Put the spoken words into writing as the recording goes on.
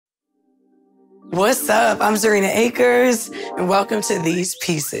What's up? I'm Zerina Akers, and welcome to These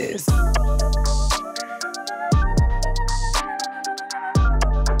Pieces.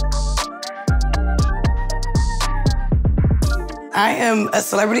 I am a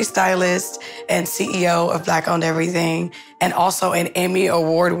celebrity stylist and CEO of Black Owned Everything, and also an Emmy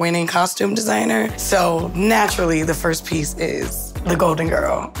Award-winning costume designer. So naturally, the first piece is the Golden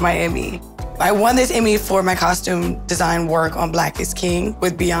Girl, my Emmy. I won this Emmy for my costume design work on Black is King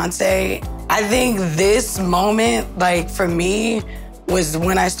with Beyonce. I think this moment, like for me, was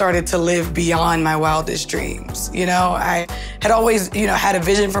when I started to live beyond my wildest dreams. You know, I had always, had a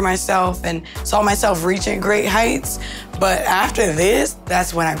vision for myself and saw myself reaching great heights. But after this,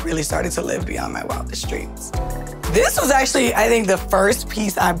 that's when I really started to live beyond my wildest dreams. This was actually, I think, the first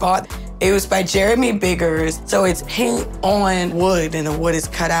piece I bought. It was by Jeremy Biggers. So it's paint on wood, and the wood is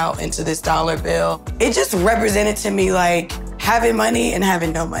cut out into this dollar bill. It just represented to me like having money and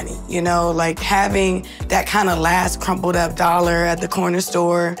having no money, like having that kind of last crumpled up dollar at the corner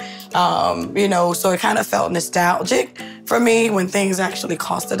store. So it kind of felt nostalgic for me when things actually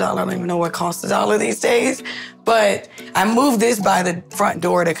cost $1. I don't even know what costs $1 these days. But I moved this by the front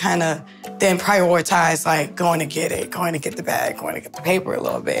door to kind of then prioritize like going to get it, going to get the bag, going to get the paper a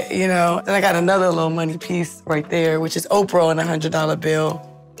little bit, Then I got another little money piece right there, which is Oprah on a $100 bill,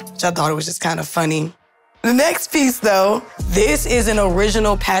 which I thought it was just kind of funny. The next piece, though, this is an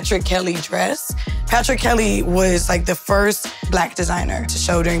original Patrick Kelly dress. Patrick Kelly was like the first Black designer to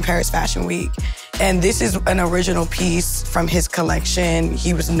show during Paris Fashion Week. And this is an original piece from his collection.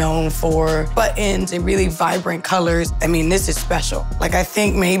 He was known for buttons and really vibrant colors. I mean, this is special. Like, I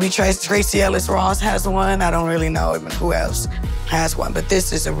think maybe Tracy Ellis Ross has one. I don't really know even who else has one, but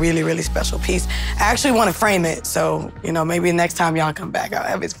this is a really, really special piece. I actually want to frame it, so, maybe next time y'all come back, I'll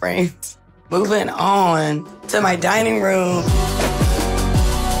have it framed. Moving on to my dining room.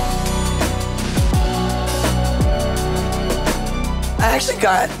 I actually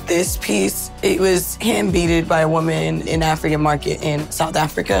got this piece. It was hand beaded by a woman in African market in South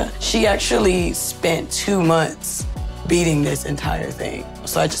Africa. She actually spent 2 months beading this entire thing.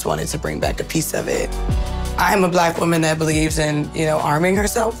 So I just wanted to bring back a piece of it. I'm a Black woman that believes in, arming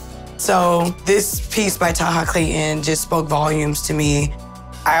herself. So this piece by Taha Clayton just spoke volumes to me.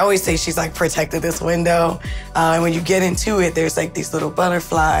 I always say she's like protected this window. And when you get into it, there's like these little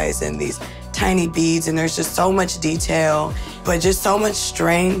butterflies and these tiny beads, and there's just so much detail, but just so much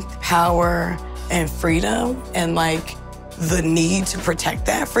strength, power, and freedom, and like the need to protect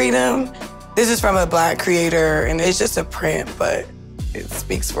that freedom. This is from a Black creator, and it's just a print, but it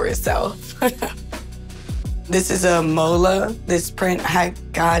speaks for itself. This is a Mola. This print, I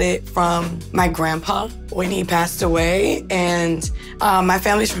got it from my grandpa when he passed away. And my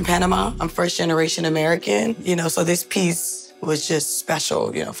family's from Panama. I'm first generation American, so this piece was just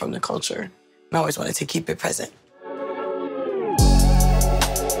special, from the culture. And I always wanted to keep it present.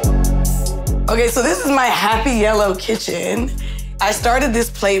 Okay, so this is my happy yellow kitchen. I started this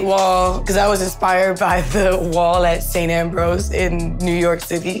plate wall because I was inspired by the wall at St. Ambrose in New York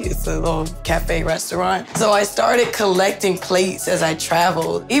City. It's a little cafe restaurant. So I started collecting plates as I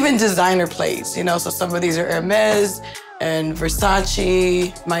traveled, even designer plates, so some of these are Hermes and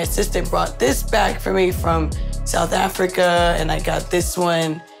Versace. My assistant brought this back for me from South Africa, and I got this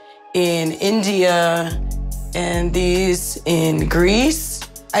one in India and these in Greece.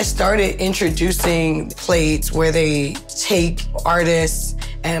 I started introducing plates where they take artists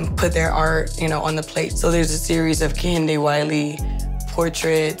and put their art, on the plate. So there's a series of Kehinde Wiley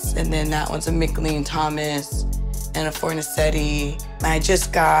portraits, and then that one's a Micheline Thomas and a Fornasetti. I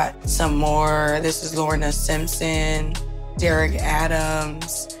just got some more. This is Lorna Simpson, Derek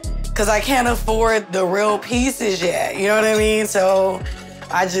Adams, because I can't afford the real pieces yet, you know what I mean? So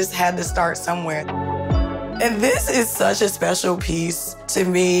I just had to start somewhere. And this is such a special piece to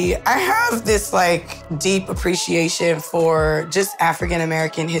me. I have this deep appreciation for just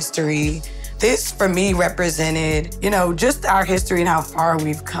African-American history. This for me represented, just our history and how far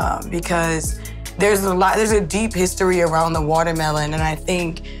we've come, because there's a deep history around the watermelon, and I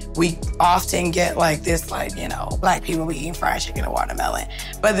think we often get this, Black people be eating fried chicken and watermelon.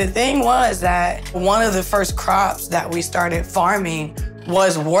 But the thing was that one of the first crops that we started farming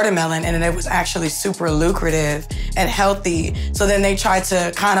was watermelon, and it was actually super lucrative and healthy. So then they tried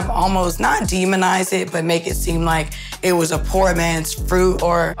to kind of almost not demonize it, but make it seem like it was a poor man's fruit,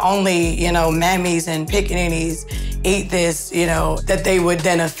 or only, mammies and pickaninnies ate this, that they would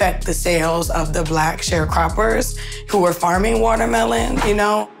then affect the sales of the Black sharecroppers who were farming watermelon,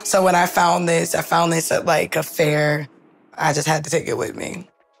 So when I found this at a fair. I just had to take it with me.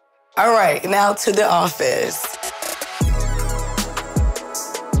 All right, now to the office.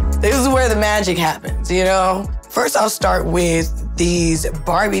 This is where the magic happens, you know? First, I'll start with these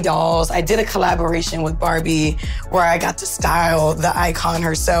Barbie dolls. I did a collaboration with Barbie where I got to style the icon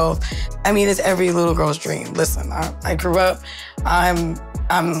herself. I mean, it's every little girl's dream. Listen, I grew up, I'm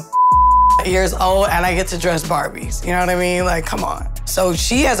years old and I get to dress Barbies. You know what I mean? Like, come on. So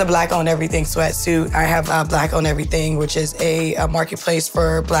she has a Black Owned Everything sweatsuit. I have a Black Owned Everything, which is a marketplace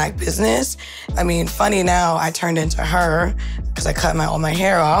for Black business. I mean, funny now, I turned into her because I cut all my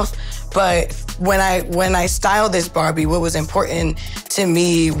hair off. But when I styled this Barbie, what was important to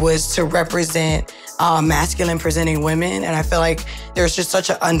me was to represent masculine presenting women. And I feel like there's just such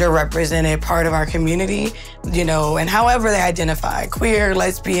an underrepresented part of our community, you know, and however they identify, queer,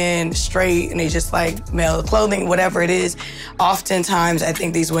 lesbian, straight, and they just like male clothing, whatever it is. Oftentimes, I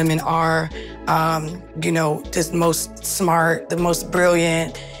think these women are, you know, the most smart, the most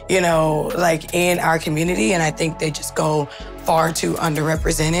brilliant, you know, like in our community. And I think they just go far too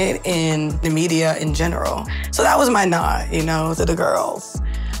underrepresented in the media in general. So that was my nod, you know, to the girls.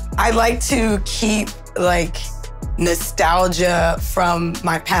 I like to keep like nostalgia from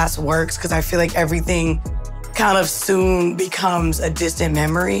my past works because I feel like everything kind of soon becomes a distant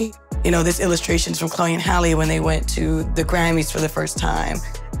memory. You know, this illustration's from Chloe and Halle when they went to the Grammys for the first time.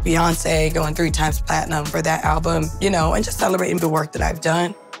 Beyonce going 3 times platinum for that album, you know, and just celebrating the work that I've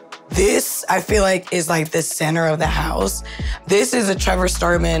done. This, I feel like, is like the center of the house. This is a Trevor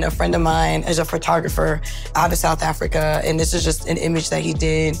Sturman, a friend of mine, as a photographer out of South Africa. And this is just an image that he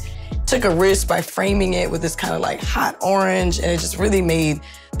did. Took a risk by framing it with this kind of like hot orange, and it just really made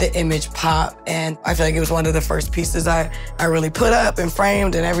the image pop. And I feel like it was one of the first pieces I really put up and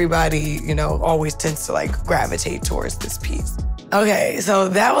framed, and everybody, you know, always tends to like gravitate towards this piece. Okay, so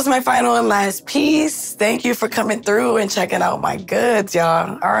that was my final and last piece. Thank you for coming through and checking out my goods,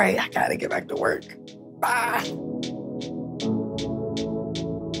 y'all. All right, I gotta get back to work. Bye.